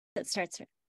That starts.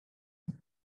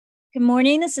 Good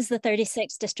morning. This is the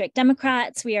 36th District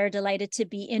Democrats. We are delighted to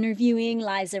be interviewing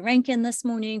Liza Rankin this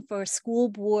morning for School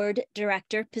Board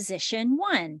Director Position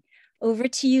 1. Over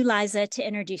to you, Liza, to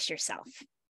introduce yourself.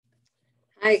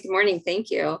 Hi, good morning.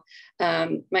 Thank you.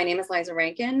 My name is Liza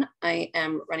Rankin. I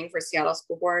am running for Seattle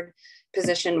School Board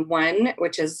Position 1,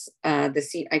 which is the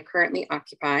seat I currently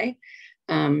occupy.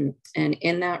 And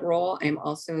in that role, I'm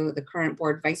also the current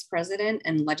board vice president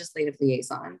and legislative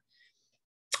liaison.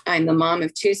 I'm the mom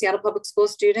of 2 Seattle Public School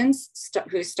students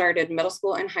who started middle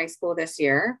school and high school this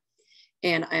year.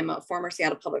 And I'm a former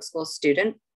Seattle Public School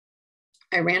student.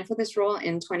 I ran for this role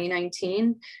in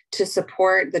 2019 to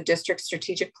support the district's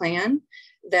strategic plan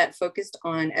that focused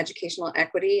on educational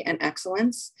equity and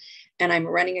excellence. And I'm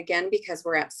running again because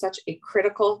we're at such a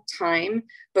critical time,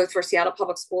 both for Seattle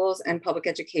Public Schools and public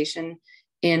education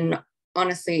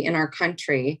honestly, in our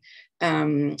country,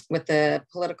 with the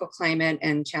political climate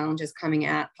and challenges coming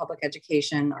at public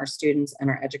education, our students and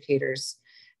our educators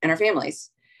and our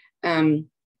families.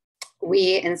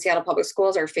 We in Seattle Public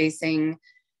Schools are facing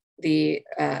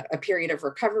a period of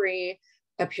recovery,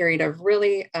 a period of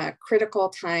really critical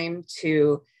time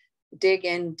to dig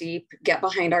in deep, get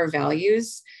behind our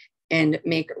values, and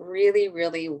make really,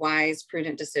 really wise,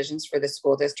 prudent decisions for the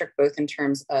school district, both in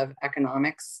terms of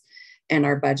economics and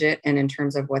our budget, and in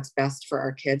terms of what's best for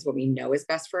our kids, what we know is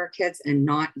best for our kids, and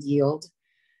not yield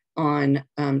on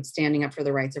standing up for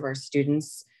the rights of our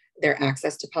students, their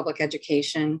access to public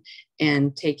education,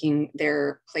 and taking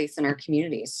their place in our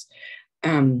communities.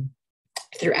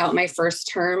 Throughout my first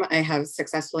term, I have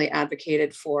successfully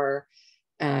advocated for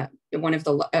one of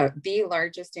the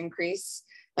largest increase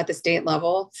at the state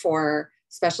level for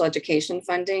special education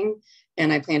funding.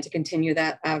 And I plan to continue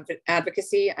that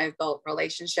advocacy. I've built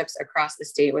relationships across the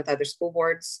state with other school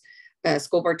boards,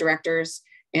 school board directors,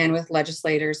 and with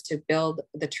legislators to build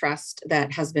the trust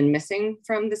that has been missing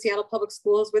from the Seattle Public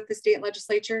Schools with the state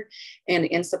legislature, and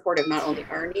in support of not only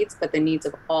our needs, but the needs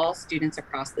of all students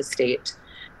across the state.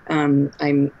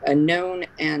 I'm a known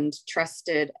and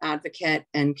trusted advocate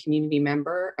and community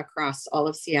member across all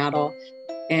of Seattle,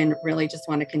 and really just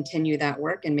want to continue that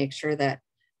work and make sure that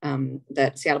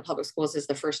that Seattle Public Schools is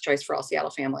the first choice for all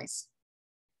Seattle families.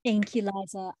 Thank you,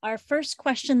 Liza. Our first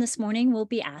question this morning will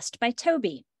be asked by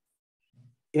Toby.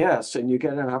 Yes, and you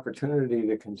get an opportunity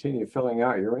to continue filling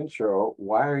out your intro.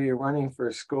 Why are you running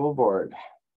for school board?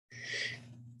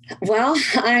 Well,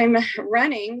 I'm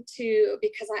running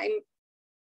because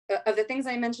of the things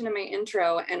I mentioned in my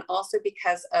intro, and also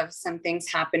because of some things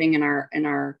happening in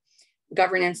our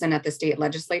governance and at the state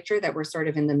legislature that we're sort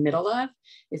of in the middle of.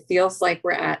 It feels like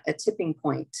we're at a tipping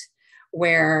point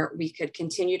where we could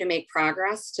continue to make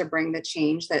progress to bring the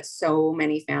change that so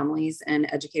many families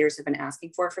and educators have been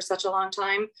asking for such a long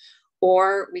time,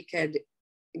 or we could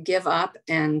give up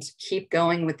and keep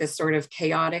going with this sort of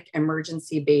chaotic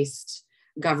emergency-based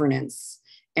governance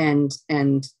and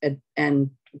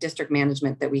district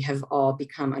management that we have all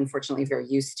become, unfortunately, very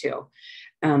used to.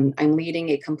 I'm leading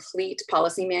a complete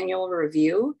policy manual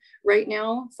review right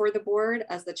now for the board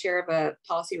as the chair of a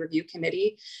policy review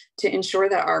committee to ensure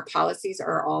that our policies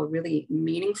are all really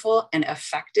meaningful and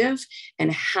effective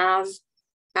and have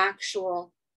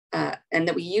actual, and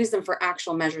that we use them for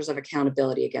actual measures of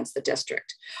accountability against the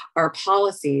district. Our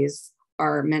policies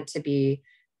are meant to be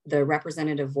the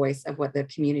representative voice of what the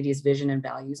community's vision and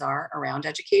values are around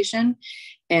education.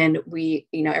 And we,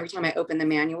 every time I open the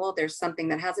manual, there's something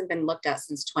that hasn't been looked at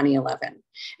since 2011.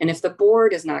 And if the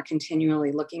board is not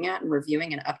continually looking at and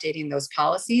reviewing and updating those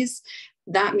policies,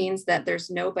 that means that there's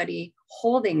nobody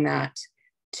holding that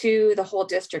to the whole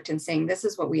district and saying, this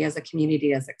is what we as a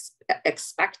community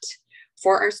expect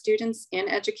for our students in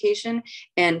education,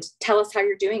 and tell us how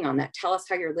you're doing on that. Tell us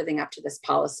how you're living up to this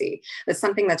policy. That's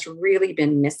something that's really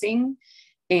been missing.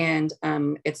 And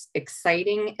it's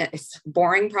exciting. It's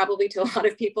boring probably to a lot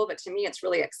of people, but to me, it's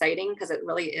really exciting because it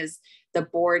really is the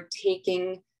board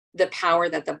taking the power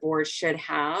that the board should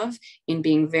have in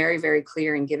being very, very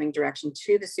clear and giving direction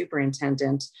to the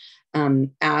superintendent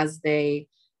as they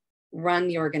run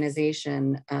the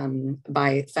organization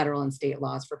by federal and state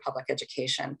laws for public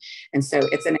education. And so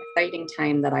it's an exciting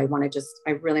time that I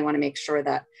really want to make sure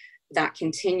that that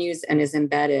continues and is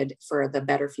embedded for the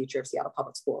better future of Seattle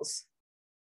Public Schools.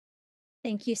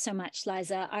 Thank you so much,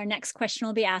 Liza. Our next question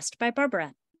will be asked by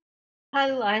Barbara.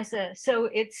 Hi, Liza. So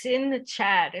it's in the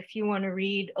chat if you want to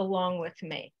read along with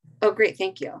me. Oh, great.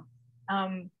 Thank you.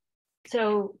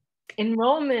 So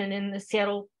enrollment in the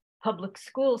Seattle Public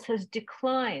Schools has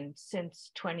declined since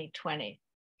 2020.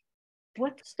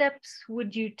 What steps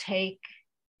would you take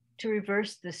to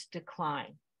reverse this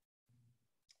decline?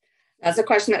 That's a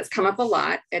question that's come up a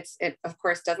lot. It of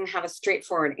course doesn't have a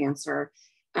straightforward answer.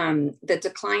 The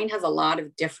decline has a lot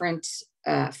of different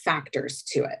factors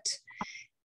to it,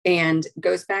 and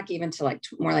goes back even to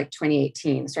more like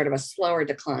 2018, sort of a slower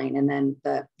decline, and then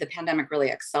the pandemic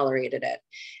really accelerated it.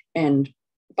 And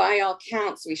by all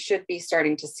counts, we should be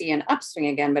starting to see an upswing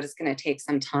again, but it's going to take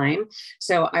some time.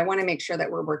 So I want to make sure that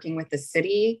we're working with the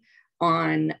city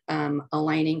on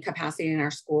aligning capacity in our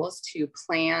schools to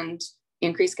planned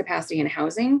increased capacity in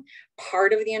housing.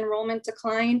 Part of the enrollment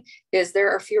decline is there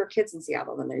are fewer kids in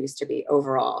Seattle than there used to be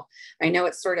overall. I know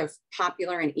it's sort of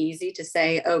popular and easy to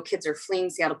say, oh, kids are fleeing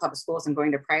Seattle public schools and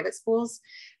going to private schools.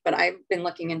 But I've been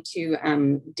looking into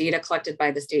data collected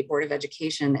by the State Board of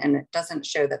Education, and it doesn't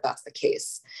show that that's the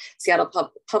case. Seattle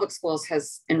public schools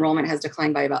enrollment has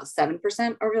declined by about 7%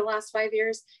 over the last 5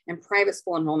 years, and private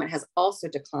school enrollment has also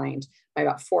declined by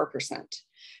about 4%.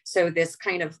 So this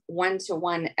kind of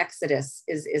one-to-one exodus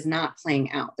is not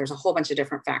playing out. There's a whole bunch of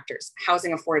different factors.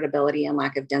 Housing affordability and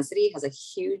lack of density has a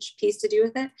huge piece to do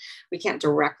with it. We can't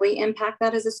directly impact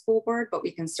that as a school board, but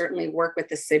we can certainly work with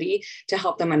the city to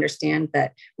help them understand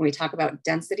that when we talk about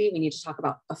density, we need to talk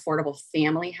about affordable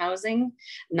family housing,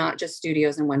 not just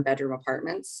studios and one-bedroom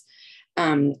apartments.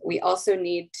 We also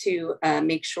need to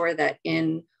make sure that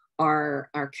in our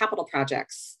capital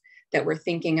projects that we're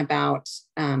thinking about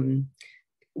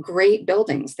great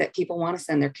buildings that people want to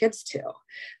send their kids to.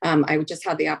 I just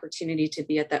had the opportunity to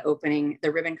be at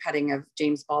the ribbon cutting of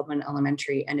James Baldwin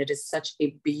Elementary, and it is such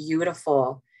a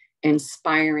beautiful,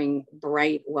 inspiring,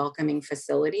 bright, welcoming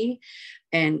facility.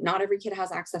 And not every kid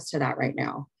has access to that right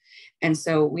now. And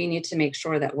so we need to make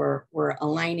sure that we're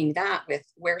aligning that with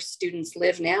where students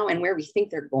live now and where we think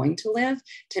they're going to live,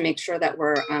 to make sure that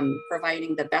we're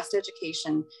providing the best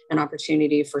education and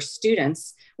opportunity for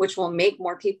students, which will make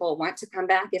more people want to come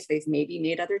back if they've maybe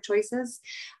made other choices.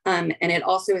 And it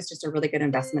also is just a really good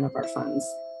investment of our funds.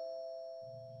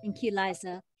 Thank you,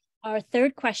 Liza. Our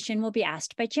third question will be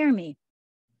asked by Jeremy.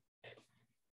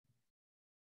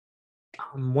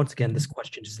 Once again, this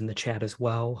question is in the chat as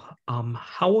well.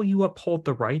 How will you uphold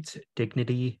the rights,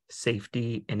 dignity,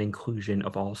 safety, and inclusion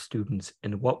of all students,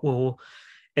 and what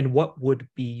would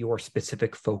be your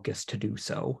specific focus to do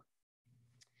so?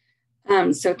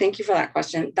 So thank you for that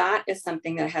question. That is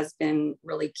something that has been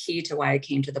really key to why I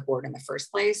came to the board in the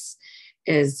first place,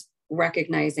 is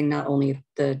recognizing not only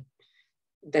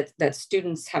that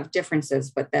students have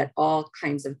differences, but that all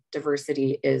kinds of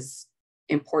diversity is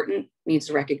important, needs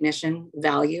recognition,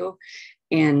 value,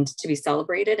 and to be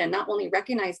celebrated, and not only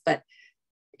recognized, but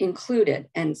included,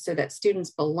 and so that students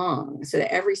belong, so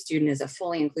that every student is a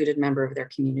fully included member of their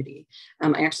community.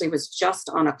 I actually was just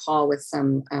on a call with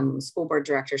some school board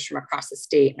directors from across the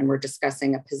state, and we're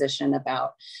discussing a position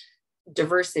about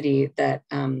diversity that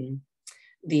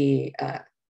the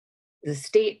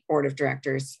state board of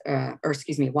directors,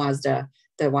 WASDA,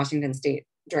 the Washington State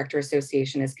Director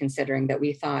Association, is considering, that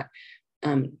we thought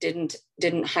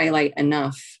didn't highlight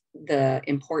enough the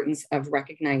importance of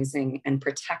recognizing and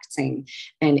protecting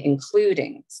and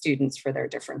including students for their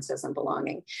differences and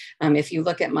belonging. If you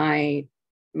look at my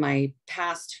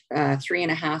past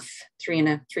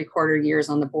 3.5 years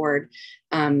on the board,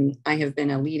 I have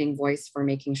been a leading voice for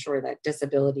making sure that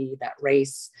disability, that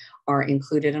race are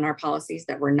included in our policies,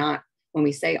 that we're not, when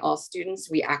we say all students,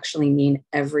 we actually mean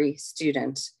every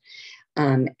student,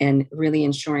 and really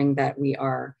ensuring that we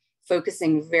are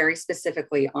focusing very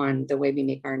specifically on the way we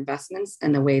make our investments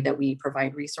and the way that we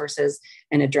provide resources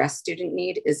and address student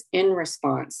need is in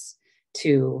response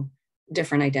to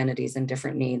different identities and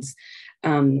different needs.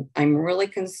 I'm really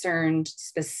concerned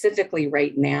specifically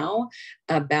right now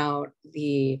about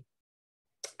the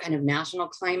kind of national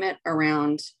climate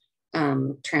around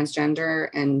transgender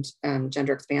and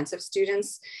gender expansive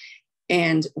students.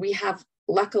 And we have,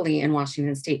 luckily in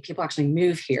Washington State, people actually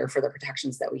move here for the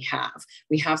protections that we have.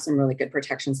 We have some really good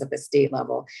protections at the state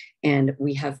level. And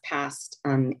we have passed,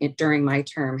 during my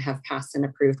term, have passed and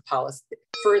approved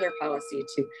further policy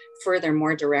to further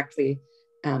more directly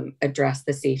address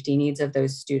the safety needs of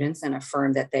those students and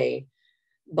affirm that they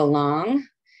belong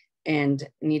and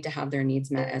need to have their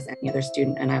needs met as any other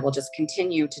student. And I will just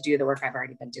continue to do the work I've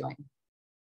already been doing.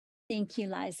 Thank you,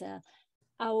 Liza.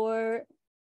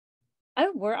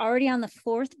 We're already on the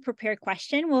fourth prepared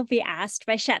question will be asked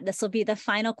by Shet. This will be the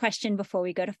final question before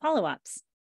we go to follow-ups.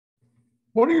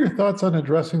 What are your thoughts on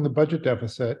addressing the budget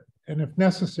deficit? And if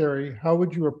necessary, how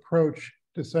would you approach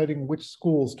deciding which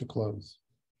schools to close?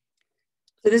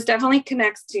 So this definitely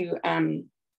connects to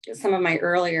some of my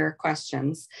earlier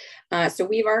questions. So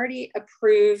we've already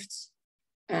approved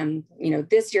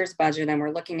this year's budget, and we're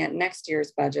looking at next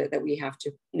year's budget that we have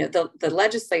to, the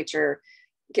legislature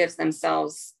gives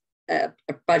themselves a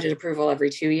budget approval every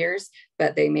 2 years,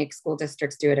 but they make school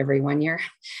districts do it every 1 year.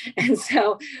 And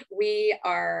so we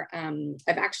are,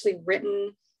 I've actually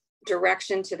written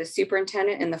direction to the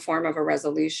superintendent in the form of a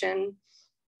resolution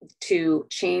to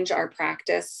change our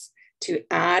practice, to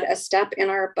add a step in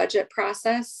our budget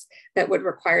process that would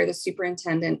require the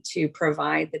superintendent to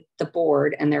provide the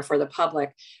board and therefore the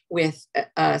public with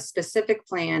a specific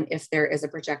plan if there is a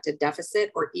projected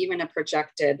deficit or even a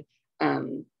projected,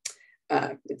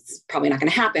 it's probably not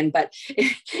going to happen, but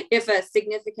if a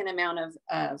significant amount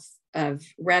of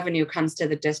revenue comes to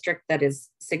the district that is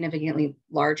significantly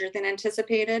larger than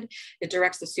anticipated, it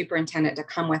directs the superintendent to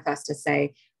come with us to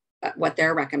say what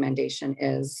their recommendation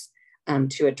is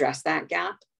to address that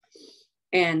gap.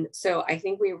 And so I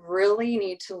think we really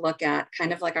need to look at,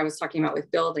 kind of like I was talking about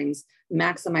with buildings,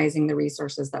 maximizing the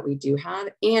resources that we do have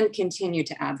and continue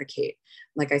to advocate.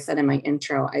 Like I said in my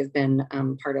intro, I've been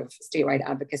part of statewide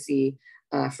advocacy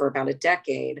for about a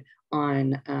decade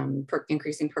on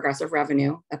increasing progressive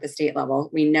revenue at the state level.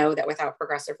 We know that without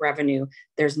progressive revenue,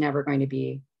 there's never going to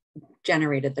be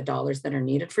generated the dollars that are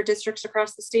needed for districts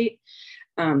across the state.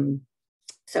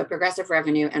 So progressive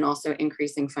revenue and also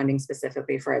increasing funding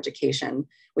specifically for education,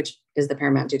 which is the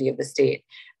paramount duty of the state.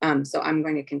 So I'm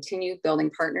going to continue building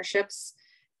partnerships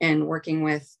and working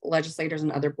with legislators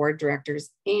and other board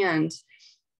directors. And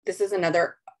this is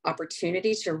another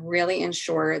opportunity to really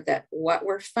ensure that what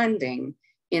we're funding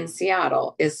in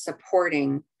Seattle is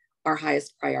supporting our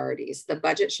highest priorities. The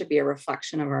budget should be a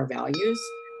reflection of our values.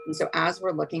 And so as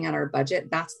we're looking at our budget,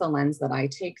 that's the lens that I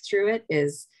take through it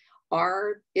is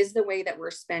the way that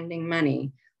we're spending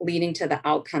money leading to the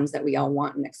outcomes that we all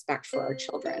want and expect for our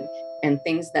children. And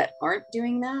things that aren't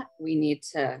doing that, we need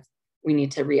to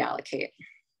reallocate.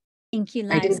 Thank you,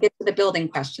 Liza. I didn't get to the building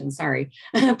question, sorry,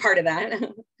 part of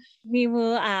that. We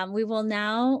will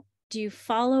now do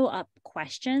follow-up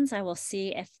questions. I will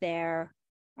see if there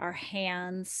are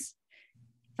hands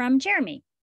from Jeremy.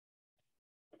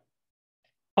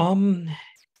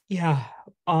 Yeah.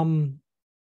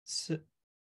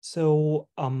 So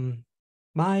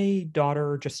my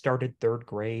daughter just started 3rd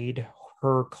grade.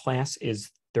 Her class is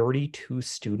 32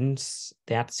 students.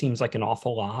 That seems like an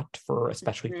awful lot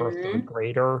especially for a 3rd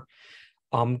grader.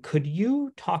 Could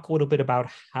you talk a little bit about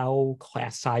how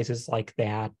class sizes like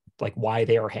that, like why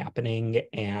they are happening,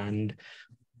 and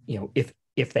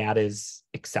if that is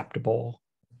acceptable?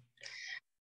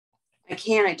 I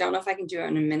don't know if I can do it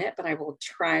in a minute, but I will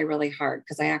try really hard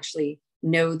because I actually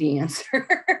know the answer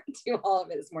to all of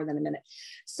it. It's more than a minute.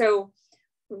 So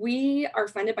we are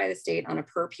funded by the state on a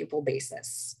per pupil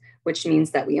basis, which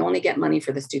means that we only get money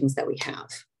for the students that we have.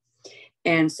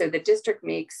 And so the district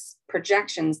makes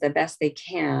projections the best they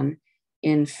can.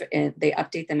 They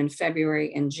update them in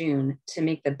February and June to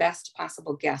make the best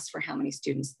possible guess for how many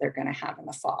students they're going to have in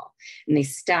the fall. And they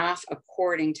staff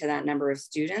according to that number of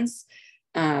students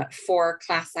for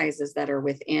class sizes that are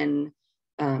within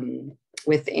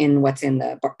what's in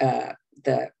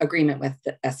the agreement with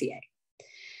the SEA.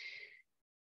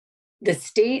 The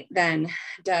state then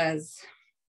does,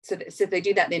 so they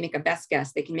do that, they make a best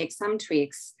guess. They can make some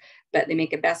tweaks, but they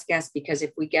make a best guess because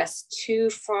if we guess too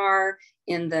far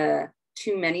in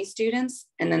too many students,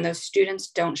 and then those students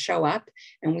don't show up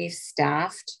and we've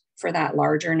staffed for that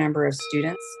larger number of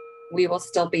students, we will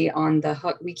still be on the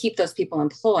hook. We keep those people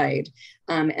employed,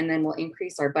 and then we'll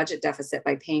increase our budget deficit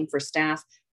by paying for staff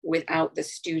without the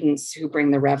students who bring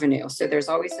the revenue. So there's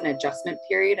always an adjustment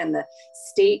period, and the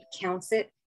state counts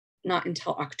it not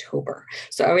until October.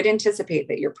 So I would anticipate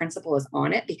that your principal is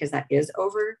on it because that is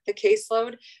over the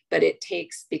caseload, but it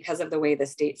takes, because of the way the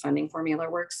state funding formula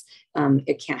works,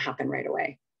 it can't happen right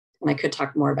away. And I could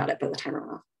talk more about it by the time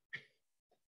around.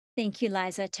 Thank you,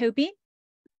 Liza. Toby?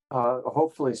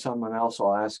 Hopefully someone else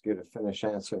will ask you to finish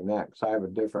answering that because I have a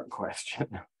different question.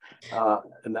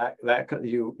 And that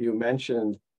you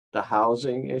mentioned the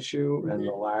housing issue and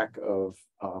the lack of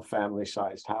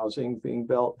family-sized housing being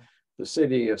built. The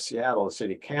city of Seattle, the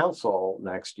city council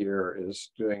next year is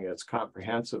doing its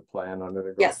comprehensive plan under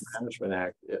the Growth Management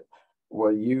Act.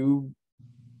 Will you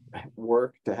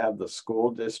work to have the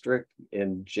school district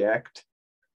inject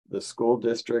the school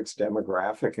district's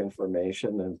demographic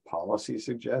information and policy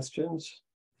suggestions?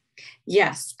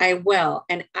 Yes, I will.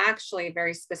 And actually,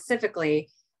 very specifically,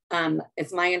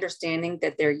 it's my understanding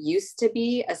that there used to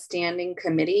be a standing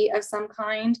committee of some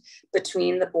kind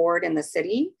between the board and the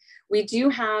city. We do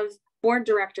have board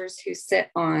directors who sit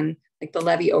on like the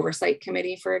levy oversight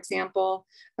committee, for example,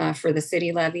 for the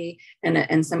city levy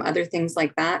and some other things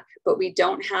like that. But we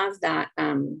don't have that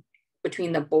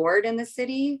between the board and the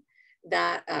city.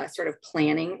 that sort of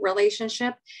planning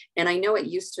relationship. And I know it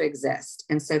used to exist.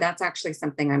 And so that's actually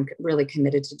something I'm really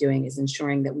committed to doing, is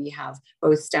ensuring that we have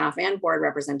both staff and board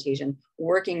representation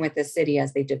working with the city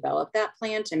as they develop that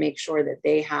plan to make sure that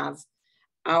they have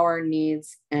our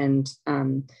needs and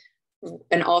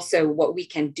also what we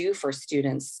can do for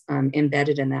students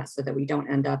embedded in that, so that we don't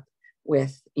end up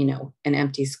with, you know, an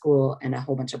empty school and a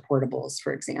whole bunch of portables,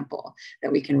 for example,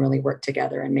 that we can really work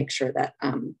together and make sure that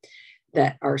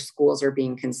that our schools are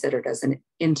being considered as an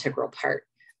integral part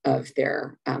of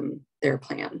their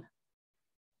plan.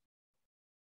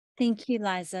 Thank you,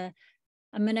 Liza.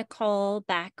 I'm going to call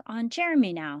back on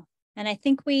Jeremy now. And I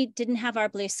think we didn't have our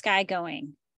blue sky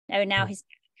going. Oh, now he's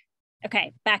back.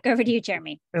 Okay, back over to you,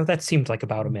 Jeremy. Well, that seemed like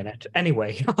about a minute.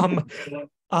 Anyway,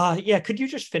 yeah, could you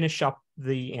just finish up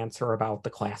the answer about the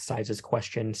class sizes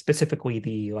question, specifically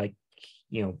the, like,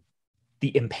 you know, the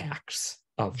impacts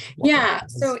of yeah,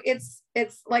 so it's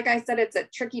like I said, it's a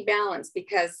tricky balance,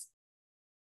 because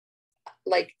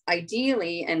like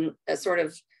ideally and sort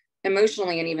of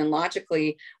emotionally and even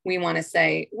logically, we want to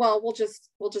say, well, we'll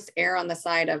just err on the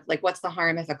side of, like, what's the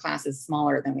harm if a class is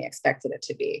smaller than we expected it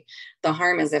to be? The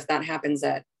harm is if that happens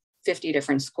at 50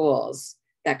 different schools,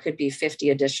 that could be 50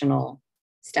 additional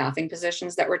staffing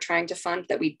positions that we're trying to fund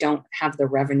that we don't have the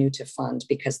revenue to fund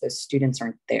because those students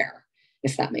aren't there,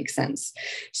 if that makes sense.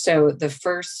 So the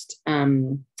first,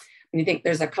 I think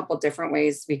there's a couple different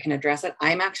ways we can address it.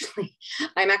 I'm actually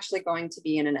going to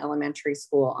be in an elementary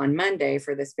school on Monday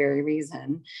for this very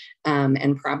reason,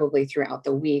 and probably throughout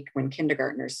the week when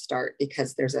kindergartners start,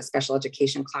 because there's a special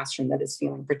education classroom that is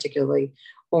feeling particularly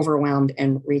overwhelmed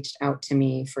and reached out to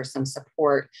me for some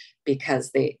support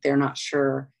because they're not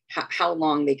sure how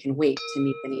long they can wait to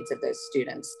meet the needs of those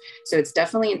students. So it's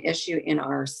definitely an issue in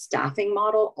our staffing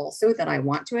model also that I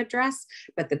want to address,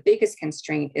 but the biggest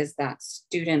constraint is that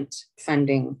student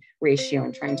funding ratio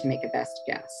and trying to make a best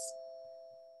guess.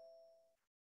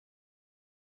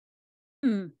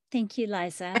 Thank you,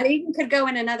 Liza. I even could go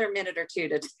in another minute or two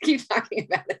to keep talking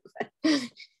about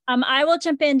it. I will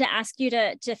jump in to ask you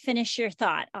to finish your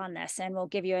thought on this, and we'll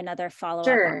give you another follow-up.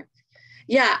 Sure.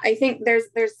 Yeah, I think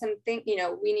there's something, you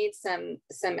know, we need some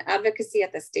advocacy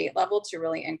at the state level to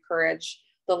really encourage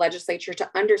the legislature to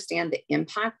understand the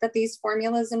impact that these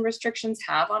formulas and restrictions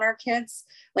have on our kids.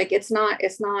 Like, it's not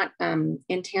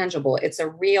intangible. It's a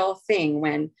real thing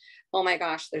when, oh my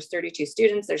gosh, there's 32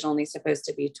 students, there's only supposed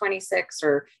to be 26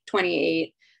 or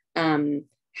 28.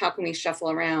 How can we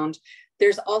shuffle around?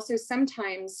 There's also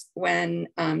sometimes when,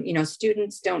 you know,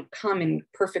 students don't come in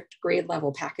perfect grade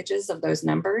level packages of those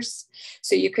numbers.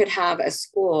 So you could have a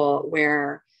school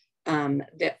where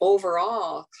the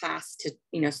overall class to,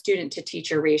 you know, student to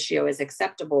teacher ratio is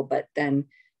acceptable, but then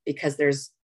because there's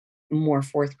more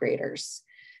fourth graders,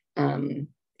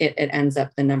 it ends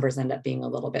up, the numbers end up being a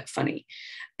little bit funny.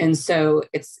 And so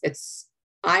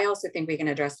I also think we can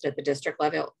address it at the district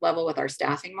level with our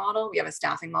staffing model. We have a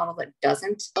staffing model that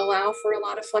doesn't allow for a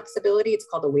lot of flexibility. It's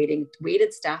called the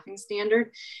weighted staffing standard.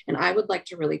 And I would like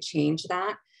to really change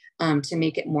that to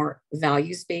make it more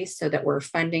values-based, so that we're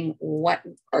funding what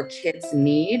our kids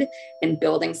need and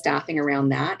building staffing around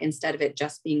that, instead of it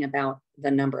just being about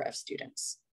the number of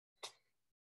students.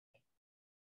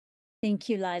 Thank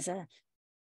you, Liza.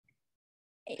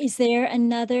 Is there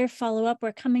another follow-up?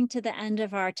 We're coming to the end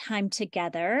of our time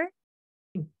together.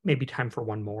 Maybe time for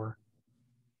one more.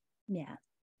 Yeah.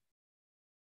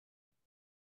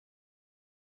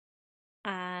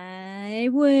 I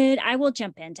will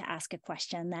jump in to ask a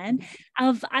question then.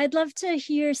 I'd love to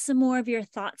hear some more of your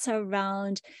thoughts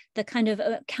around the kind of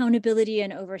accountability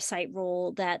and oversight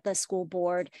role that the school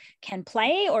board can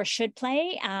play or should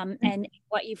play, and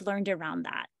what you've learned around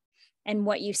that, and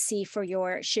what you see for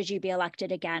should you be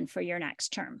elected again for your next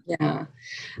term. Yeah,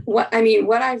 what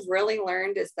I've really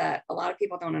learned is that a lot of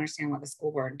people don't understand what the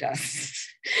school board does.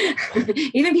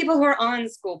 Even people who are on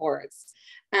school boards.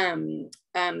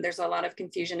 There's a lot of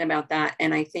confusion about that.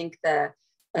 And I think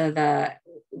and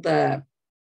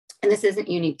this isn't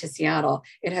unique to Seattle,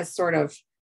 it has sort of,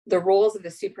 the roles of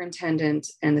the superintendent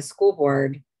and the school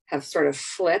board have sort of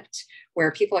flipped,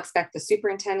 where people expect the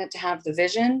superintendent to have the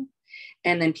vision,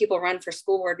 and then people run for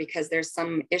school board because there's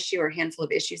some issue or handful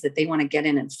of issues that they want to get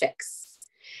in and fix.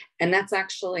 And that's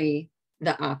actually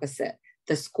the opposite.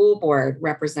 The school board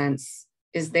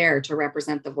is there to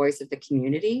represent the voice of the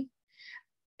community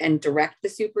and direct the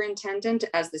superintendent,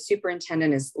 as the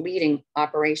superintendent is leading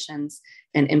operations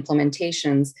and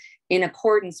implementations in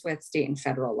accordance with state and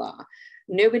federal law.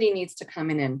 Nobody needs to come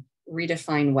in and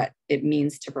redefine what it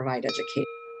means to provide education.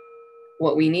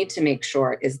 What we need to make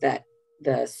sure is that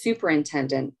the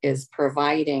superintendent is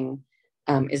providing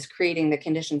is creating the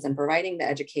conditions and providing the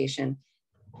education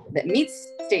that meets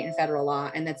state and federal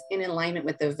law and that's in alignment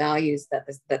with the values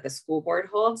that the school board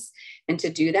holds. And to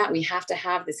do that, we have to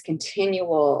have this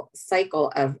continual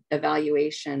cycle of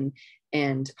evaluation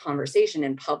and conversation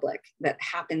in public that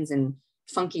happens in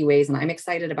funky ways. And I'm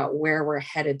excited about where we're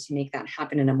headed to make that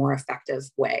happen in a more effective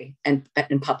way and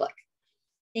in public.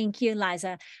 Thank you,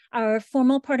 Liza. Our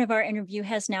formal part of our interview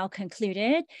has now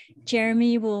concluded.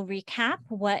 Jeremy will recap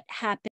what happened